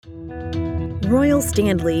Royal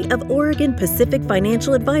Stanley of Oregon Pacific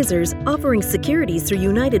Financial Advisors, offering securities through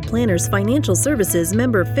United Planners Financial Services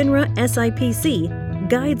member FINRA SIPC,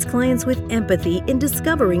 guides clients with empathy in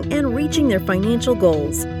discovering and reaching their financial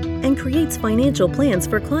goals, and creates financial plans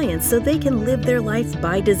for clients so they can live their life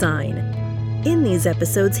by design. In these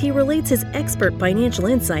episodes, he relates his expert financial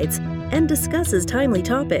insights and discusses timely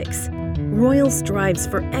topics. Royal strives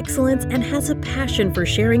for excellence and has a passion for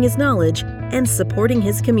sharing his knowledge and supporting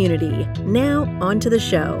his community. Now, on to the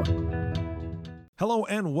show. Hello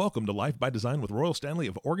and welcome to Life by Design with Royal Stanley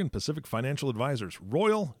of Oregon Pacific Financial Advisors.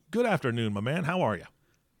 Royal, good afternoon, my man. How are you?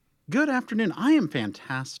 Good afternoon. I am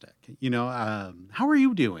fantastic. How are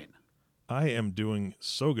you doing? I am doing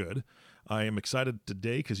so good. I am excited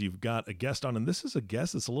today because you've got a guest on, and this is a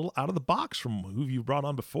guest that's a little out of the box from who you've brought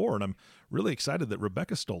on before, and I'm really excited that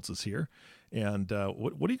Rebecca Stoltz is here. And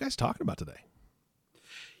what are you guys talking about today?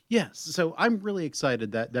 Yes, so I'm really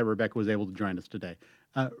excited that Rebecca was able to join us today.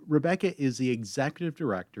 Rebecca is the executive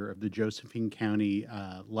director of the Josephine County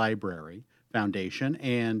Library Foundation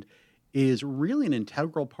and is really an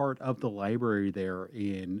integral part of the library there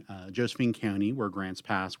in Josephine County, where Grants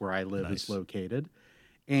Pass, where I live, Nice. is located.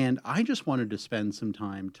 And I just wanted to spend some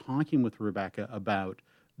time talking with Rebecca about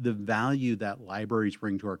the value that libraries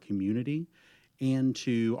bring to our community and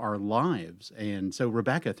to our lives. And so,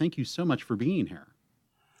 Rebecca, thank you so much for being here.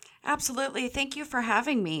 Absolutely. Thank you for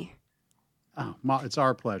having me. Oh, it's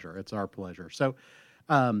our pleasure. It's our pleasure. So,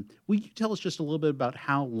 will you tell us just a little bit about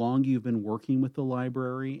how long you've been working with the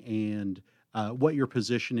library and what your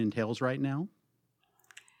position entails right now?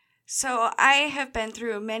 So I have been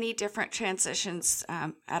through many different transitions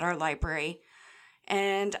at our library,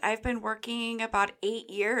 and I've been working about 8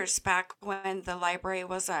 years back when the library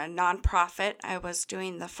was a nonprofit. I was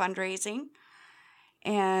doing the fundraising,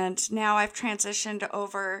 and now I've transitioned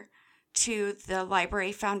over to the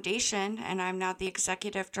Library Foundation, and I'm now the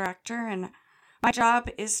executive director, and my job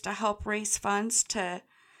is to help raise funds to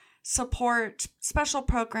support special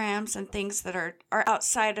programs and things that are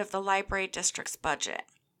outside of the library district's budget.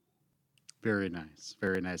 Very nice,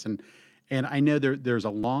 very nice. And I know there's a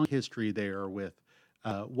long history there with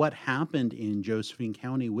what happened in Josephine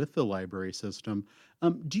County with the library system.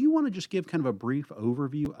 Do you want to just give kind of a brief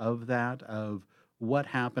overview of that, of what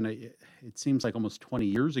happened? It seems like almost 20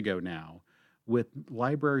 years ago now, with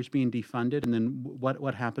libraries being defunded, and then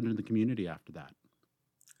what happened in the community after that?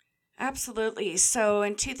 Absolutely. So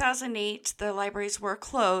in 2008, the libraries were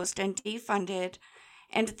closed and defunded,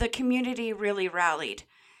 and the community really rallied.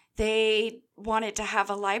 They wanted to have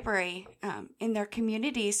a library in their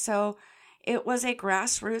community, so it was a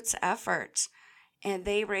grassroots effort, and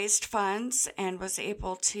they raised funds and was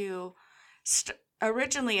able to.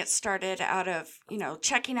 Originally, it started out of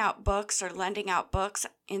checking out books or lending out books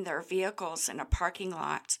in their vehicles in a parking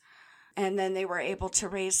lot, and then they were able to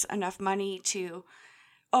raise enough money to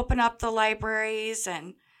open up the libraries,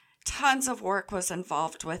 and tons of work was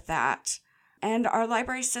involved with that. And our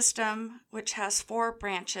library system, which has 4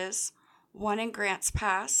 branches, one in Grants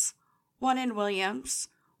Pass, one in Williams,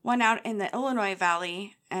 one out in the Illinois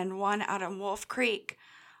Valley, and one out in Wolf Creek,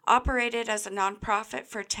 operated as a nonprofit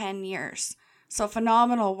for 10 years. So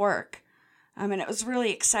phenomenal work. And it was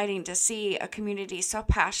really exciting to see a community so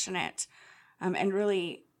passionate and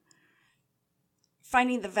really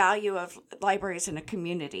finding the value of libraries in a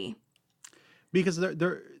community. Because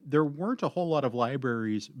there weren't a whole lot of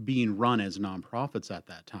libraries being run as nonprofits at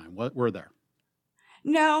that time. What were there?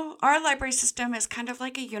 No, our library system is kind of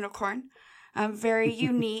like a unicorn, very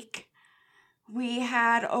unique. We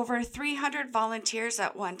had over 300 volunteers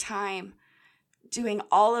at one time doing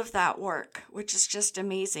all of that work, which is just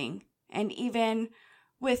amazing. And even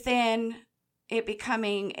within it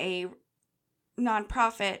becoming a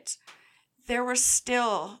nonprofit, there were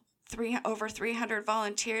still over 300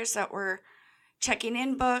 volunteers that were checking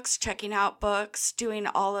in books, checking out books, doing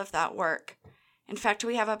all of that work. In fact,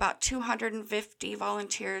 we have about 250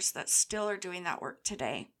 volunteers that still are doing that work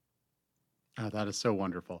today. Oh, that is so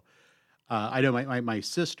wonderful. I know my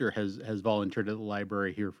sister has volunteered at the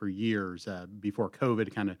library here for years before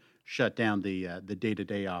COVID kind of shut down the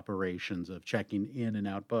day-to-day operations of checking in and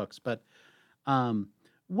out books. But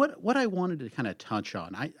what I wanted to kind of touch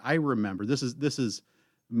on, I remember this is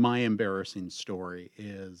my embarrassing story,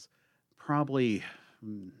 is probably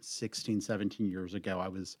 16, 17 years ago. I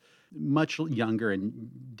was much younger and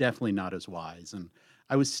definitely not as wise. And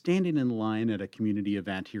I was standing in line at a community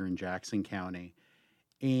event here in Jackson County,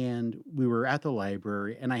 and we were at the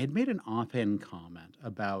library, and I had made an offhand comment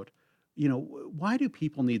about, why do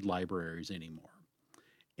people need libraries anymore?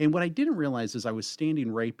 And what I didn't realize is I was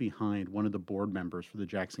standing right behind one of the board members for the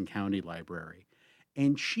Jackson County Library.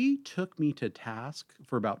 And she took me to task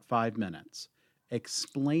for about 5 minutes,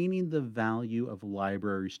 explaining the value of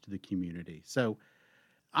libraries to the community. So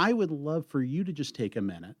I would love for you to just take a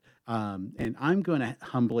minute, and I'm going to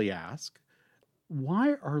humbly ask,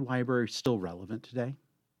 why are libraries still relevant today?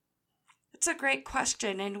 It's a great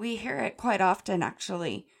question, and we hear it quite often,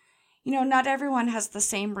 actually. Not everyone has the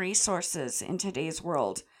same resources in today's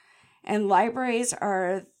world, and libraries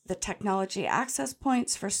are the technology access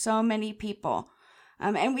points for so many people.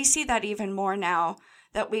 And we see that even more now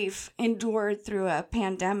that we've endured through a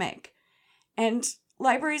pandemic. And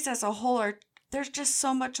libraries as a whole there's just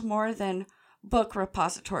so much more than book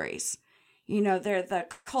repositories. They're the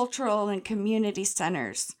cultural and community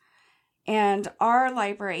centers. And our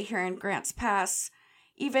library here in Grants Pass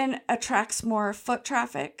even attracts more foot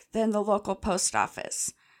traffic than the local post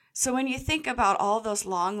office. So when you think about all those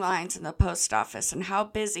long lines in the post office and how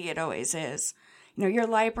busy it always is, your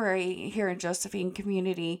library here in Josephine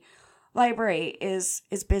Community Library is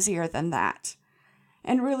busier than that.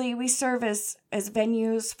 And really, we serve as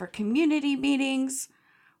venues for community meetings,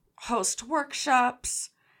 host workshops,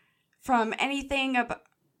 from anything about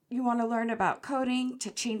you want to learn about coding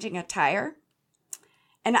to changing a tire.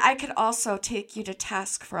 And I could also take you to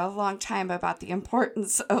task for a long time about the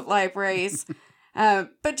importance of libraries.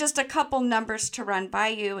 But just a couple numbers to run by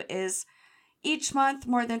you is each month,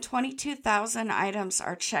 more than 22,000 items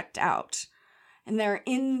are checked out, and they're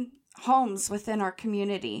in homes within our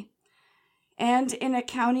community. And in a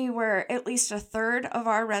county where at least a third of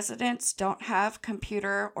our residents don't have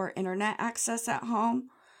computer or internet access at home,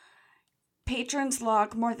 patrons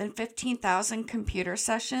log more than 15,000 computer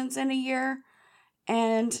sessions in a year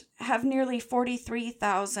and have nearly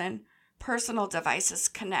 43,000 personal devices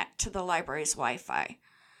connect to the library's Wi-Fi.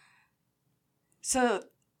 So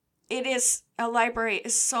a library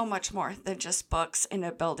is so much more than just books in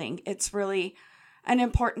a building. It's really an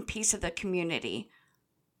important piece of the community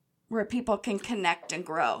where people can connect and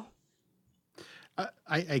grow.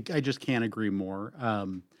 I just can't agree more.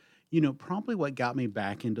 Probably what got me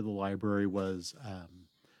back into the library was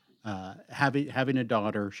having a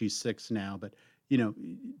daughter. She's 6 now, but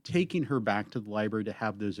taking her back to the library to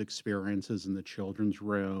have those experiences in the children's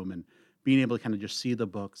room and being able to kind of just see the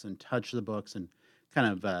books and touch the books and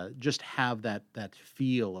kind of just have that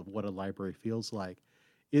feel of what a library feels like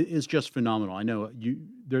is just phenomenal. I know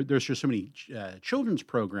there's just so many children's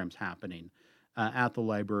programs happening at the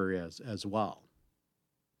library as well.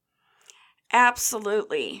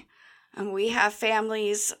 Absolutely. We have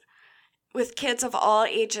families with kids of all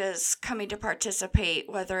ages coming to participate,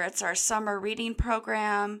 whether it's our summer reading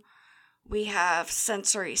program, we have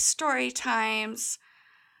sensory story times,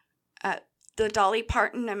 the Dolly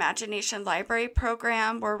Parton Imagination Library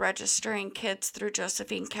program. We're registering kids through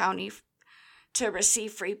Josephine County to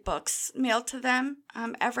receive free books mailed to them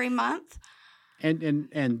every month. And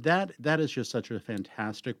that is just such a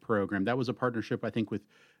fantastic program. That was a partnership, I think, with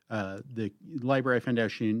the Library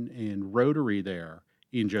Foundation and Rotary there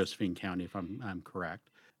in Josephine County, if I'm correct.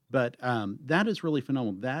 But that is really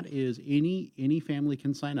phenomenal. That is any family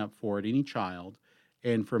can sign up for it, any child,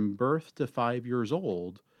 and from birth to 5 years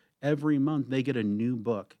old, every month they get a new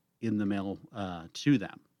book in the mail to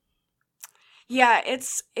them. Yeah,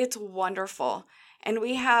 it's wonderful. And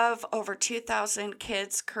we have over 2,000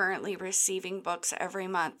 kids currently receiving books every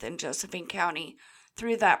month in Josephine County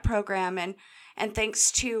through that program. And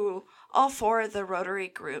thanks to all 4 of the Rotary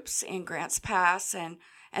groups in Grants Pass and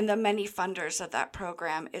the many funders of that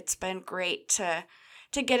program, it's been great to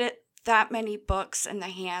get that many books in the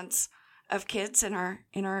hands of kids in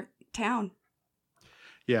our town.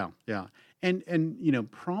 Yeah.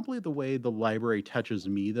 And probably the way the library touches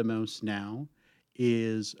me the most now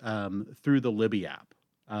is through the Libby app.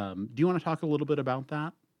 Do you want to talk a little bit about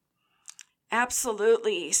that?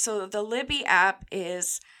 Absolutely. So the Libby app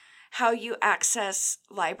is how you access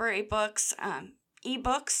library books,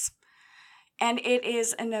 ebooks, and it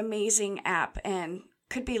is an amazing app and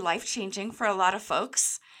could be life-changing for a lot of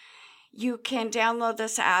folks. You can download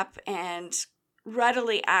this app and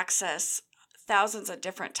readily access thousands of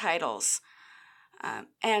different titles.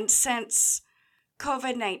 And since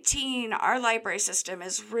COVID-19, our library system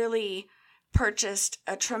has really purchased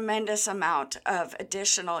a tremendous amount of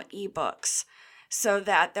additional ebooks so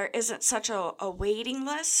that there isn't such a waiting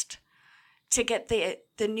list to get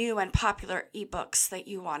the new and popular ebooks that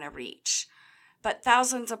you want to reach, but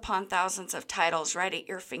thousands upon thousands of titles right at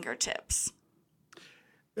your fingertips.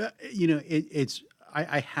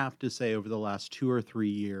 I have to say, over the last 2 or 3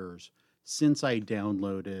 years, since I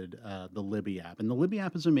downloaded the Libby app, and the Libby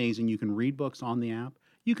app is amazing. You can read books on the app.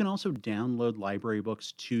 You can also download library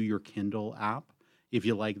books to your Kindle app if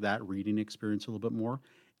you like that reading experience a little bit more.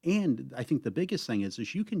 And I think the biggest thing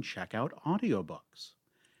is you can check out audiobooks.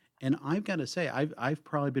 And I've got to say, I've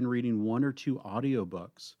probably been reading one or two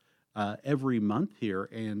audiobooks every month here,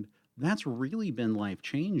 and that's really been life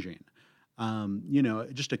changing.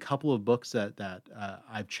 Just a couple of books that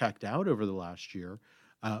I've checked out over the last year.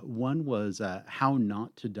 One was How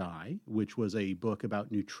Not to Die, which was a book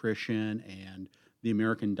about nutrition and the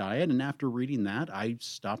American diet. And after reading that, I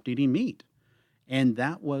stopped eating meat. And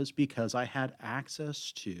that was because I had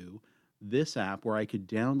access to this app where I could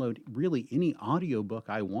download really any audiobook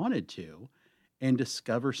I wanted to and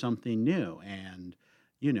discover something new. And,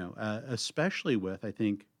 especially with, I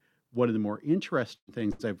think, one of the more interesting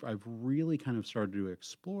things I've really kind of started to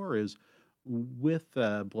explore is with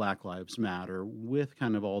Black Lives Matter, with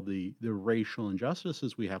kind of all the racial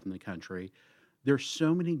injustices we have in the country. There's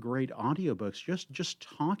so many great audiobooks just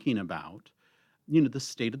talking about, the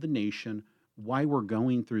state of the nation, why we're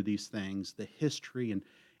going through these things, the history, and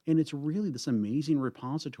it's really this amazing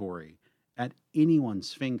repository at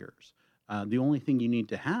anyone's fingers. The only thing you need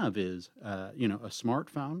to have is, a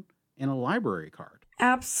smartphone and a library card.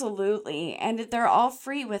 Absolutely. And they're all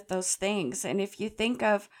free with those things. And if you think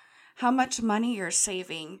of how much money you're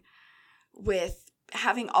saving with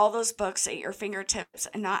having all those books at your fingertips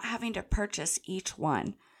and not having to purchase each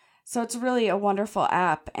one. So it's really a wonderful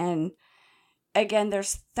app. And again,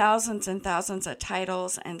 there's thousands and thousands of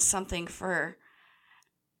titles and something for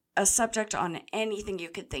a subject on anything you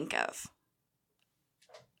could think of.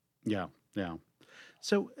 Yeah, yeah.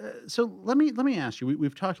 So let me ask you.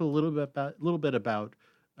 We've talked a little bit about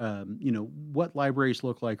what libraries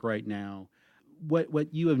look like right now,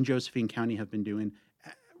 what you and Josephine County have been doing.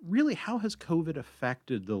 Really, how has COVID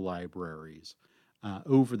affected the libraries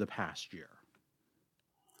over the past year?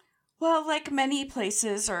 Well, like many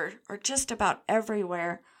places or just about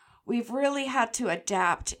everywhere, we've really had to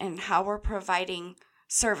adapt in how we're providing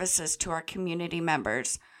services to our community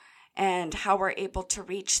members and how we're able to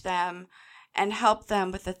reach them and help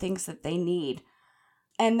them with the things that they need.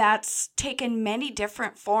 And that's taken many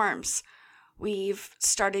different forms. We've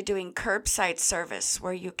started doing curbside service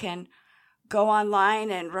where you can go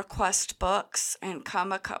online and request books and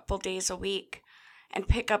come a couple days a week and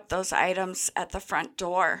pick up those items at the front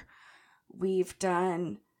door. We've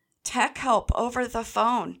done tech help over the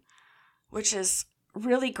phone, which is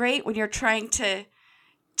really great when you're trying to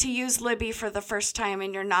use Libby for the first time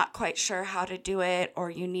and you're not quite sure how to do it, or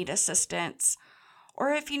you need assistance,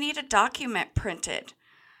 or if you need a document printed,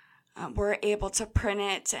 we're able to print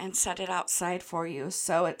it and set it outside for you.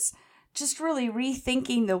 So it's just really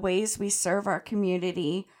rethinking the ways we serve our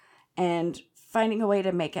community and finding a way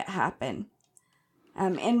to make it happen.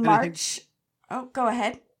 In March, go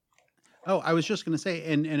ahead. Oh, I was just going to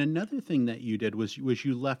say, and another thing that you did was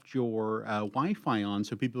you left your Wi-Fi on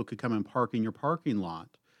so people could come and park in your parking lot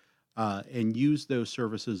and use those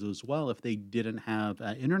services as well if they didn't have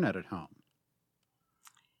internet at home.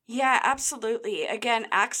 Yeah, absolutely. Again,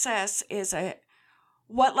 access is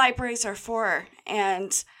what libraries are for,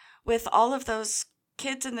 and with all of those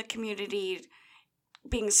kids in the community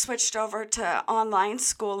being switched over to online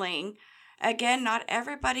schooling, again, not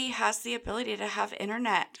everybody has the ability to have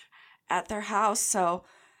internet at their house. So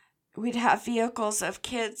we'd have vehicles of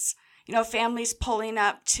kids, families pulling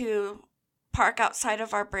up to park outside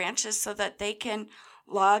of our branches so that they can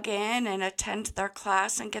log in and attend their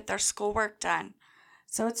class and get their schoolwork done.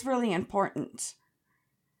 So it's really important.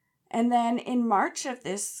 And then in March of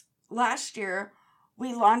this last year,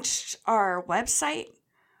 we launched our website,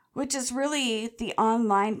 which is really the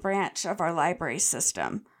online branch of our library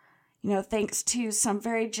system. Thanks to some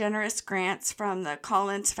very generous grants from the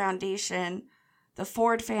Collins Foundation, the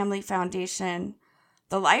Ford Family Foundation,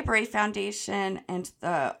 the Library Foundation, and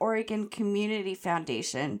the Oregon Community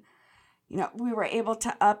Foundation, we were able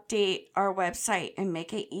to update our website and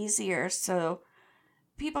make it easier so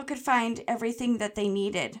people could find everything that they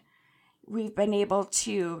needed. We've been able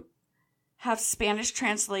to have Spanish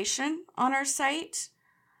translation on our site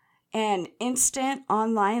and instant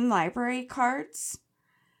online library cards.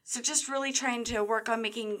 So just really trying to work on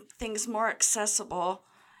making things more accessible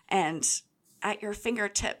and at your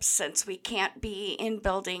fingertips, since we can't be in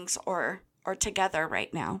buildings or together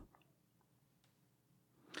right now.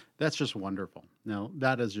 That's just wonderful. No,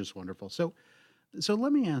 that is just wonderful. So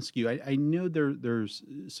let me ask you, I know there's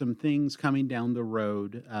some things coming down the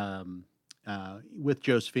road with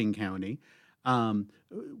Josephine County.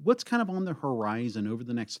 What's kind of on the horizon over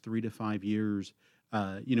the next 3 to 5 years?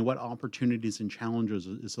 What opportunities and challenges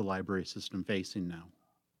is the library system facing now?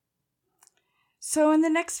 So in the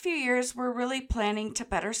next few years, we're really planning to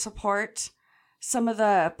better support some of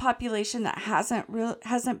the population that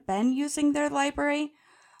hasn't been using their library,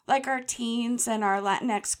 like our teens and our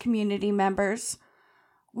Latinx community members.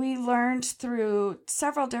 We learned through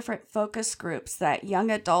several different focus groups that young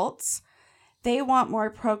adults, they want more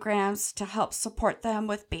programs to help support them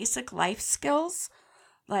with basic life skills,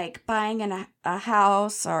 like buying a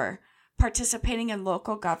house or participating in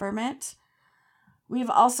local government. We've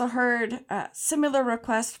also heard similar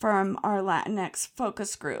requests from our Latinx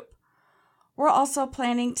focus group. We're also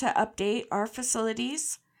planning to update our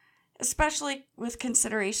facilities, especially with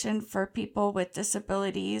consideration for people with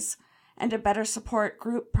disabilities and to better support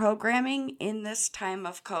group programming in this time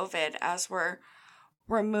of COVID as we're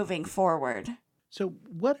moving forward. So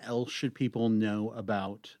what else should people know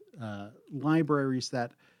about libraries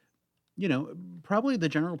that, probably the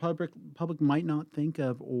general public might not think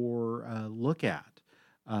of or look at?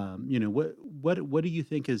 What do you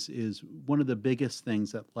think is one of the biggest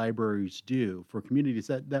things that libraries do for communities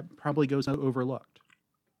that probably goes overlooked?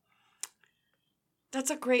 That's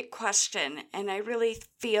a great question, and I really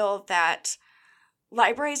feel that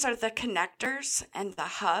libraries are the connectors and the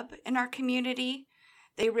hub in our community.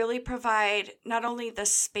 They really provide not only the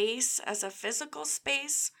space as a physical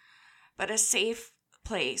space, but a safe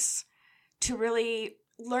place to really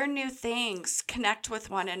learn new things, connect with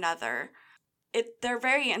one another. They're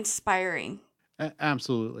very inspiring.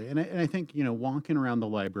 Absolutely. And I think, walking around the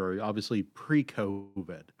library, obviously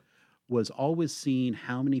pre-COVID, was always seeing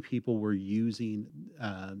how many people were using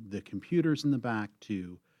the computers in the back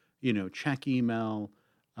to, check email,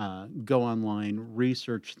 go online,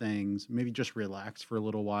 research things, maybe just relax for a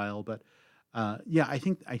little while. But I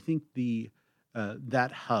think the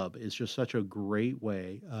that hub is just such a great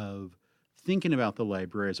way of thinking about the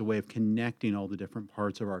library as a way of connecting all the different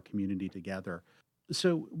parts of our community together.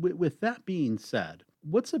 So with that being said,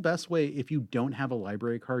 what's the best way if you don't have a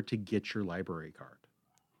library card to get your library card?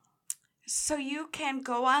 So you can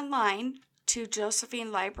go online to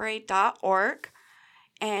josephinelibrary.org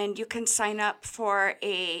and you can sign up for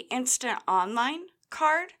a instant online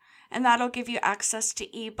card, and that'll give you access to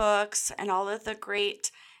ebooks and all of the great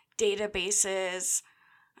databases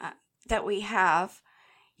that we have.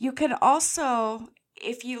 You can also,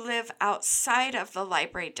 if you live outside of the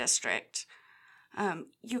library district,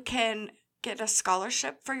 you can get a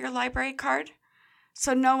scholarship for your library card.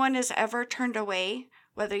 So no one is ever turned away,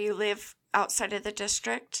 whether you live outside of the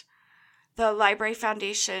district. The Library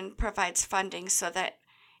Foundation provides funding so that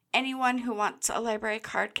anyone who wants a library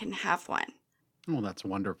card can have one. Oh, that's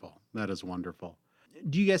wonderful. That is wonderful.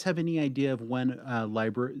 Do you guys have any idea of when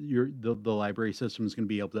the library system is going to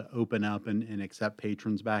be able to open up and accept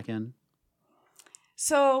patrons back in?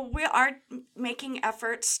 So we are making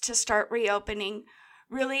efforts to start reopening,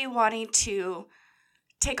 really wanting to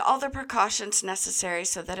take all the precautions necessary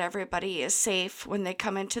so that everybody is safe when they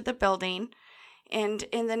come into the building. And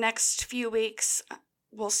in the next few weeks,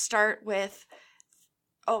 we'll start with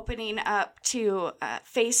opening up to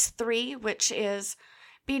phase 3, which is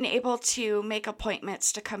being able to make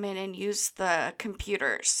appointments to come in and use the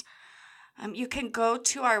computers. You can go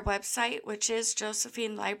to our website, which is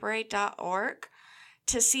josephinelibrary.org,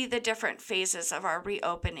 to see the different phases of our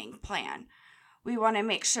reopening plan. We want to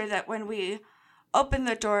make sure that when we open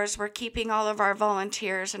the doors, we're keeping all of our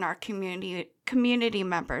volunteers and our community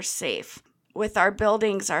members safe. With our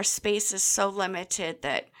buildings, our space is so limited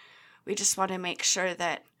that we just want to make sure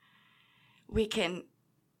that we can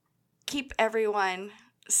keep everyone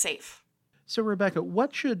safe. So, Rebecca,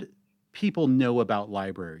 what should people know about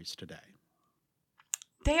libraries today?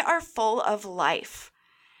 They are full of life.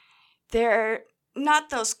 They're not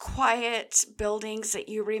those quiet buildings that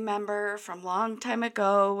you remember from a long time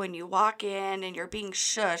ago when you walk in and you're being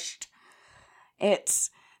shushed.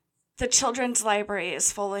 The children's library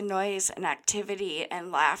is full of noise and activity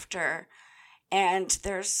and laughter. And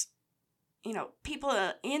there's,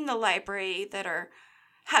 people in the library that are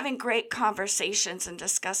having great conversations and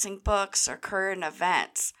discussing books or current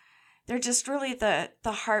events. They're just really the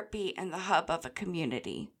heartbeat and the hub of a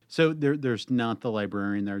community. So there's not the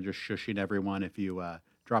librarian there just shushing everyone if you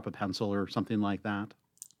drop a pencil or something like that?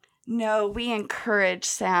 No, we encourage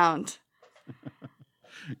sound.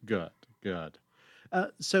 Good.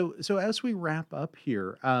 So as we wrap up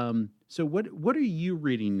here, so what are you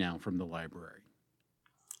reading now from the library?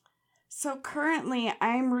 So currently,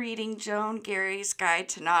 I'm reading Joan Gary's Guide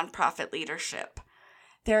to Nonprofit Leadership.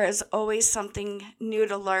 There is always something new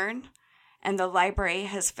to learn, and the library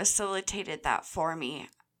has facilitated that for me.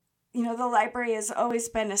 The library has always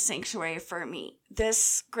been a sanctuary for me.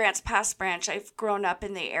 This Grants Pass branch, I've grown up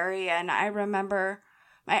in the area, and I remember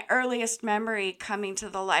my earliest memory coming to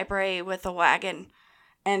the library with a wagon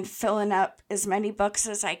and filling up as many books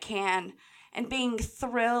as I can and being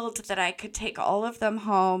thrilled that I could take all of them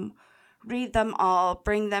home, read them all,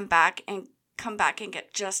 bring them back, and come back and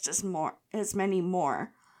get just as many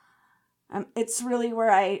more. It's really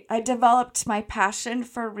where I developed my passion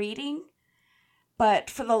for reading, but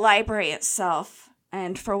for the library itself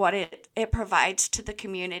and for what it provides to the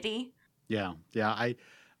community. Yeah.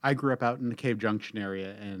 I grew up out in the Cave Junction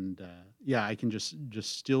area, and I can just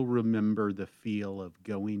still remember the feel of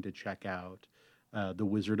going to check out the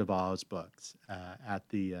Wizard of Oz books at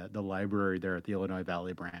the library there at the Illinois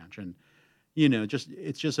Valley branch, and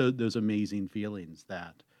it's just those amazing feelings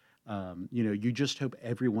that you just hope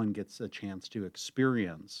everyone gets a chance to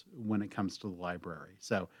experience when it comes to the library.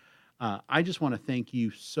 So I just want to thank you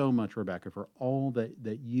so much, Rebecca, for all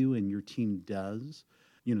that you and your team does.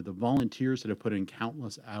 The volunteers that have put in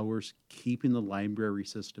countless hours keeping the library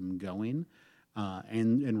system going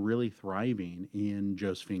and really thriving in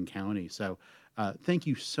Josephine County. So thank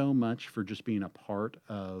you so much for just being a part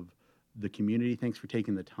of the community. Thanks for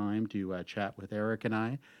taking the time to chat with Eric and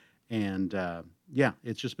I. And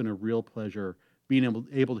it's just been a real pleasure being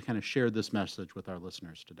able to kind of share this message with our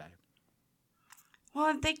listeners today. Well,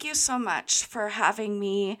 and thank you so much for having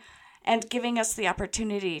me and giving us the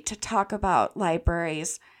opportunity to talk about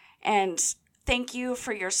libraries. And thank you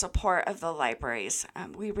for your support of the libraries.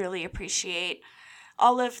 We really appreciate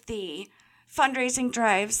all of the fundraising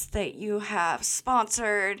drives that you have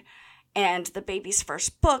sponsored and the Baby's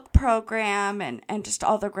First Book program and just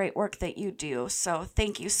all the great work that you do. So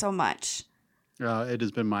thank you so much. It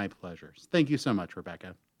has been my pleasure. Thank you so much,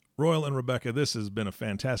 Rebecca. Royal and Rebecca, this has been a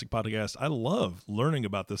fantastic podcast. I love learning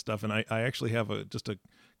about this stuff, and I actually have just a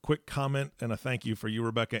quick comment and a thank you for you,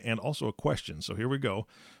 Rebecca, and also a question. So here we go.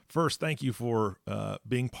 First, thank you for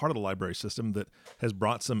being part of the library system that has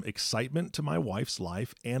brought some excitement to my wife's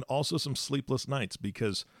life and also some sleepless nights,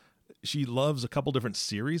 because she loves a couple different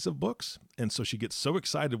series of books, and so she gets so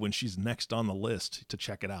excited when she's next on the list to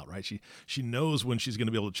check it out, right? She knows when she's going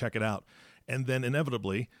to be able to check it out, and then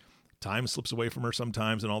inevitably time slips away from her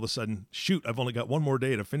sometimes, and all of a sudden, shoot, I've only got one more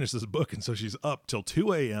day to finish this book, and so she's up till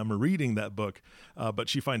 2 a.m. reading that book, but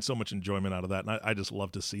she finds so much enjoyment out of that, and I just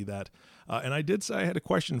love to see that. And I did say I had a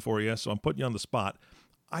question for you, so I'm putting you on the spot.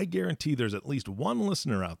 I guarantee there's at least one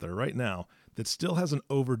listener out there right now that still has an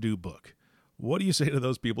overdue book. What do you say to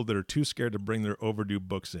those people that are too scared to bring their overdue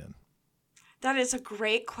books in? That is a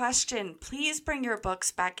great question. Please bring your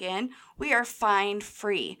books back in. We are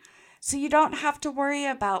fine-free. So you don't have to worry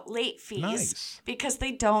about late fees because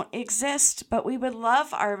they don't exist, but we would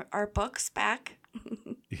love our books back.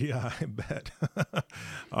 Yeah, I bet.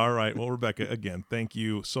 All right. Well, Rebecca, again, thank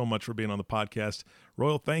you so much for being on the podcast.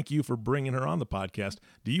 Royal, thank you for bringing her on the podcast.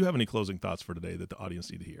 Do you have any closing thoughts for today that the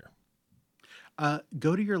audience need to hear?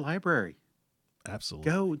 Go to your library.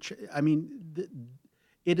 Absolutely.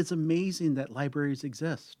 It is amazing that libraries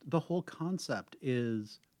exist. The whole concept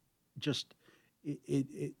is just,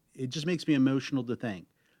 it just makes me emotional to think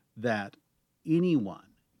that anyone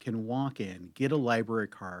can walk in, get a library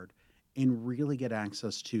card, and really get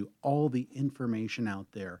access to all the information out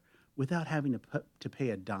there without having to pay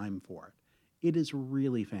a dime for it. It is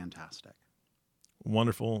really fantastic.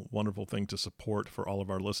 Wonderful, wonderful thing to support for all of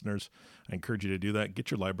our listeners. I encourage you to do that. Get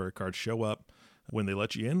your library card, show up. When they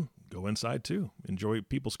let you in, go inside too. Enjoy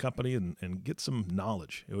people's company and get some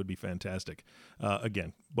knowledge. It would be fantastic.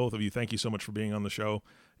 Again, both of you, thank you so much for being on the show.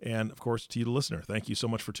 And of course, to you, the listener, thank you so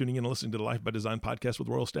much for tuning in and listening to the Life by Design podcast with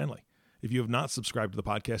Royal Stanley. If you have not subscribed to the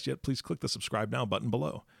podcast yet, please click the subscribe now button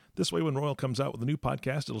below. This way, when Royal comes out with a new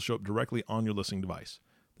podcast, it'll show up directly on your listening device.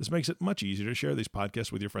 This makes it much easier to share these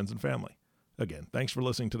podcasts with your friends and family. Again, thanks for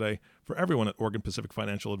listening today. For everyone at Oregon Pacific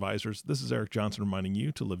Financial Advisors, this is Eric Johnson reminding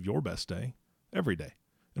you to live your best day every day.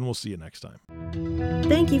 And we'll see you next time.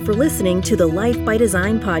 Thank you for listening to the Life by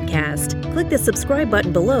Design podcast. Click the subscribe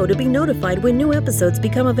button below to be notified when new episodes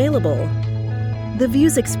become available. The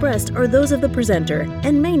views expressed are those of the presenter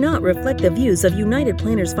and may not reflect the views of United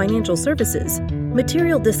Planners Financial Services.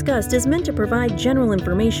 Material discussed is meant to provide general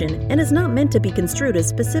information and is not meant to be construed as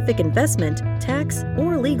specific investment, tax,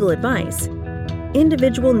 or legal advice.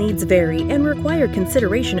 Individual needs vary and require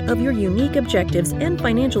consideration of your unique objectives and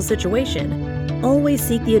financial situation. Always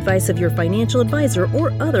seek the advice of your financial advisor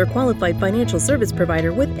or other qualified financial service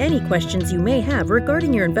provider with any questions you may have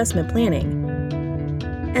regarding your investment planning.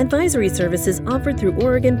 Advisory services offered through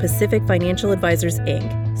Oregon Pacific Financial Advisors,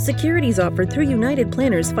 Inc. Securities offered through United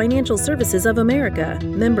Planners Financial Services of America,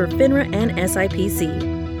 member FINRA and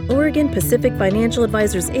SIPC. Oregon Pacific Financial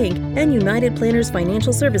Advisors, Inc. and United Planners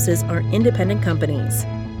Financial Services are independent companies.